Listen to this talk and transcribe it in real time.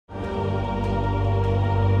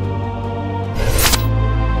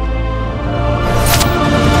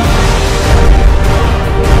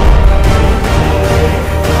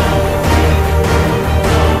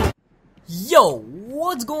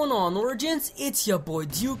on, Origins? It's your boy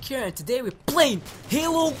Duke here, and today we're playing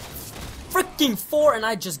Halo freaking 4, and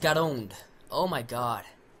I just got owned. Oh my god.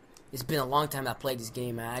 It's been a long time I played this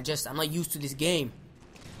game, man. I'm not used to this game.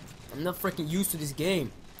 I'm not freaking used to this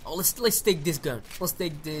game. Oh, let's take this gun. Let's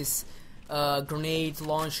take this grenade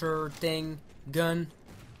launcher thing gun.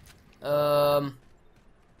 Where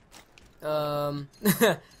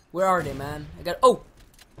are they, man? I got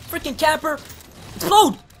freaking camper.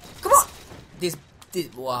 Explode! Come on!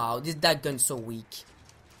 Wow, that gun's so weak.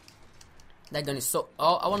 That gun is so.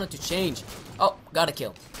 Oh, I wanted to change. Oh, gotta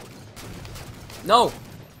kill. No,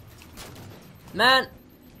 man.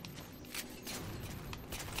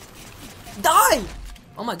 Die!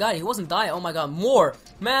 Oh my god, he wasn't dying. Oh my god, more,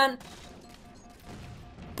 man.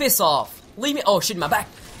 Piss off. Leave me. Oh shit, my back.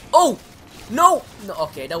 Oh no, no.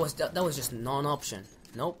 Okay, that was just non-option.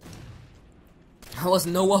 Nope. That was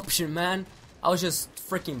no option, man. I was just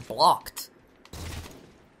freaking blocked.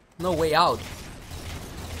 No way out.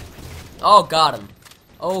 Oh, got him.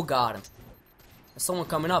 Oh, got him. There's someone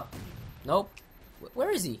coming up. Nope.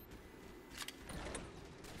 Where is he?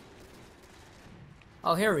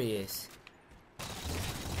 Oh, here he is.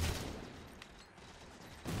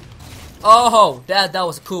 Oh, that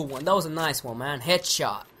was a cool one. That was a nice one, man.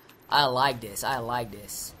 Headshot. I like this. I like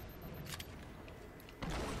this.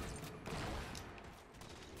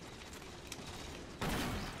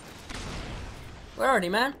 Where are they,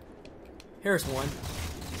 man? Here's one.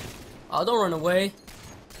 Oh, don't run away.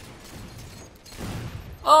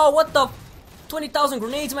 Oh, what the? 20,000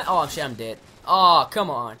 grenades, man. Oh, shit, I'm dead. Oh, come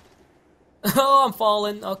on. Oh, I'm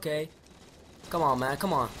falling. Okay. Come on, man.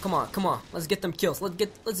 Come on. Come on. Come on. Let's get them kills.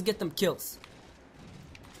 Let's get them kills.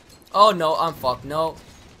 Oh, no. I'm fucked. No.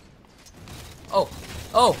 Oh.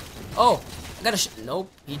 Oh. Oh. I gotta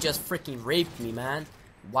nope. He just freaking raped me, man.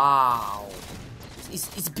 Wow.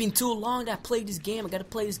 It's been too long that I played this game. I gotta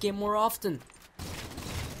play this game more often.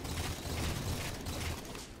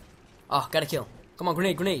 Oh, gotta kill. Come on,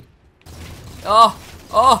 grenade, grenade. Oh,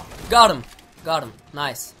 oh, got him. Got him.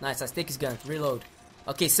 Nice, nice. Let's take his gun. Reload.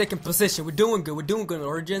 Okay, second position. We're doing good. We're doing good,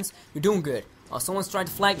 Origins. We're doing good. Oh, someone's trying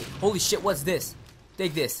to flag me. Holy shit, what's this?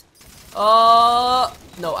 Take this. No,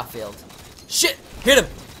 I failed. Shit, hit him.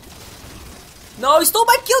 No, he stole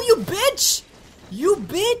my kill, you bitch. You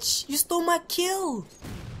bitch! You stole my kill!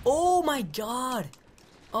 Oh my god!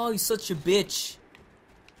 Oh, you're such a bitch!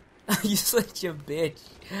 You're such a bitch!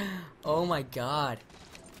 Oh my god!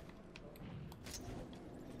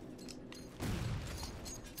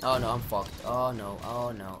 Oh no, I'm fucked. Oh no,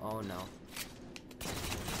 oh no, oh no.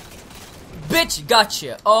 Bitch,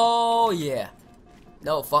 gotcha! Oh yeah!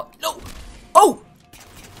 No, fuck. No! Oh!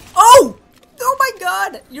 Oh! Oh my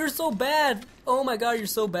god! You're so bad! Oh my god, you're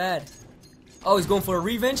so bad! Oh, he's going for a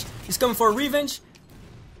revenge. He's coming for a revenge.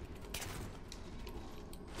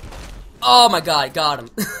 Oh my god, got him.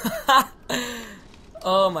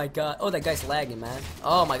 Oh my god. Oh, that guy's lagging, man.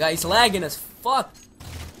 Oh my god, he's lagging as fuck.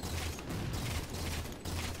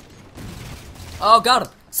 Oh, got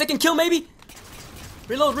him. Second kill, maybe.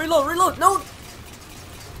 Reload, reload, reload. No.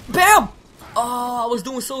 Bam. Oh, I was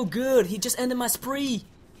doing so good. He just ended my spree.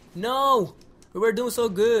 No. We were doing so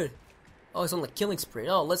good. Oh, it's on the killing spree.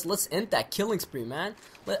 Oh, let's end that killing spree, man.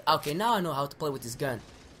 Okay, now I know how to play with this gun.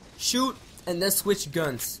 Shoot and then switch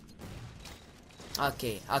guns.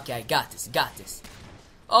 Okay, okay, I got this, got this.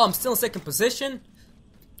 Oh, I'm still in second position.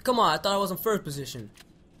 Come on, I thought I was in first position.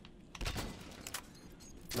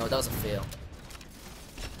 No, that was a fail.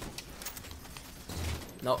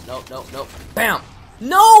 No, no, no, no. Bam!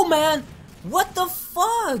 No, man! What the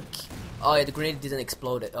fuck? Oh yeah, the grenade didn't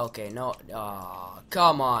explode. Okay, no. Oh,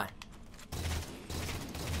 come on.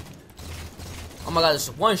 Oh my god, there's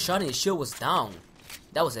one shot and his shield was down.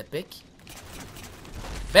 That was epic.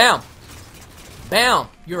 Bam! Bam!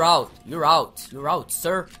 You're out. You're out. You're out,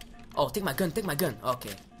 sir. Oh, take my gun. Take my gun.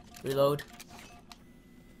 Okay. Reload.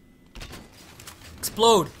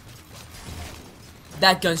 Explode.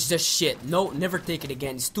 That gun's just shit. No, never take it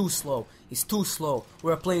again. It's too slow. It's too slow.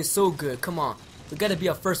 We're playing so good. Come on. We gotta be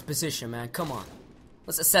our first position, man. Come on.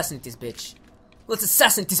 Let's assassinate this bitch. Let's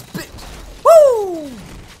assassinate this bitch. Woo!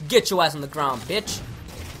 Get your ass on the ground, bitch.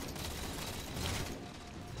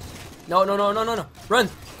 No, no, no, no, no, no. Run.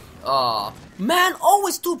 Man,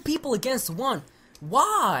 always two people against one.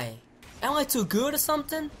 Why? Am I too good or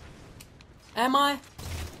something? Am I?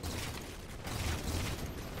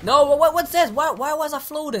 No, what's this? Why was I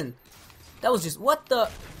floating? That was just, what the?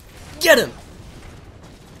 Get him.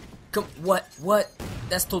 Come, what?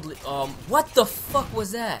 That's totally, what the fuck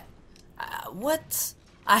was that? What?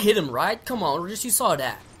 I hit him, right? Come on, just you saw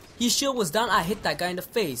that. His shield was down, I hit that guy in the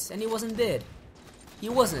face, and he wasn't dead. He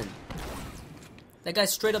wasn't. That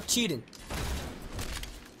guy's straight up cheating.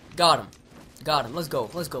 Got him. Got him. Let's go.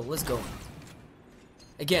 Let's go. Let's go.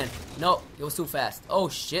 Again. No, it was too fast. Oh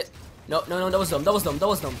shit. No, no, no, that was dumb. That was dumb. That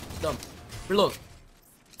was dumb. Dumb. Reload.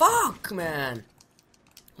 Fuck, man.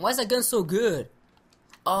 Why is that gun so good?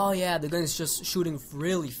 Oh yeah, the gun is just shooting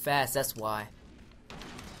really fast. That's why.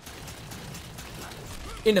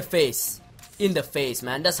 In the face. In the face,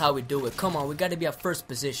 man. That's how we do it. Come on, we gotta be at first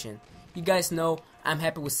position. You guys know I'm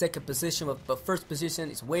happy with second position, but first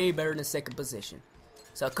position is way better than second position.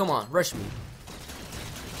 So come on, rush me.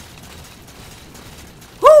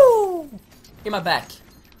 Woo! In my back.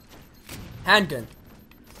 Handgun.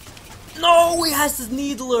 No, he has his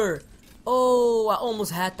needler. Oh, I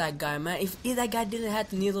almost had that guy, man. If that guy didn't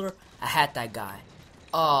have the needler, I had that guy.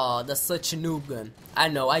 Oh, that's such a noob gun. I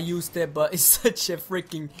know, I used it, but it's such a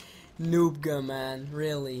freaking noob gun, man.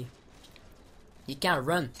 Really. You can't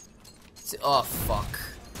run. Oh, fuck.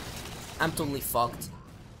 I'm totally fucked.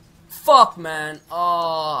 Fuck, man.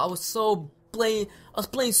 Oh, I was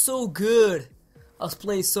playing so good. I was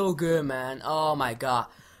playing so good, man. Oh my god.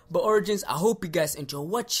 But Origins, I hope you guys enjoy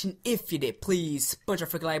watching. If you did, please punch a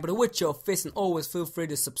freaking like button with your fist, and always feel free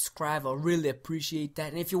to subscribe. I really appreciate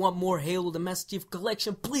that. And if you want more Halo the Master Chief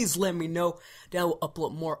Collection, please let me know. Then I will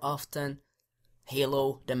upload more often.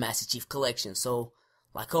 Halo the Master Chief Collection. So,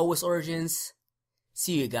 like always, Origins,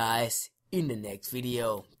 see you guys in the next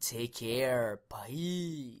video. Take care.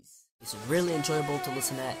 Peace. It's really enjoyable to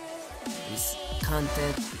listen at. This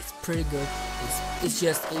content is pretty good. It's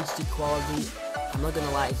just HD quality. I'm not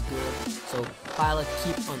gonna lie, it's good. So Pilot,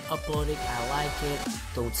 keep on uploading. I like it.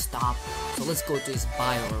 Don't stop. So let's go to his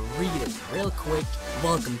bio and read it real quick.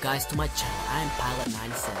 Welcome guys to my channel. I am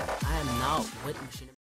Pilot97. I am now with Machine.